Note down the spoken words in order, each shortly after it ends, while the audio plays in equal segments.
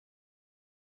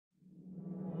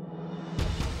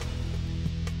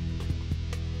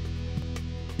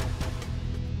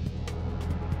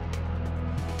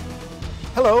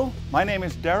Hello, my name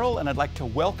is Daryl and I'd like to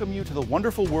welcome you to the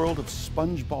wonderful world of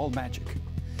sponge ball magic.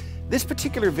 This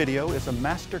particular video is a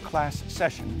masterclass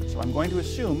session, so I'm going to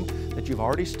assume that you've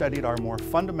already studied our more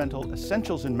fundamental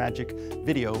Essentials in Magic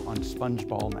video on sponge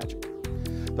ball magic.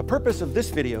 The purpose of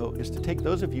this video is to take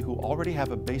those of you who already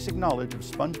have a basic knowledge of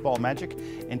sponge ball magic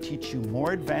and teach you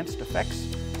more advanced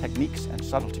effects, techniques, and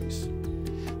subtleties.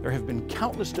 There have been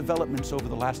countless developments over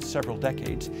the last several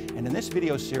decades, and in this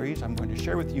video series I'm going to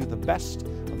share with you the best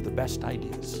of the best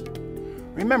ideas.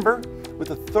 Remember,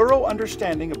 with a thorough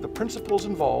understanding of the principles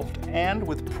involved and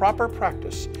with proper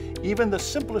practice, even the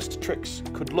simplest tricks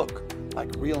could look like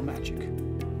real magic.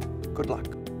 Good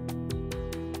luck.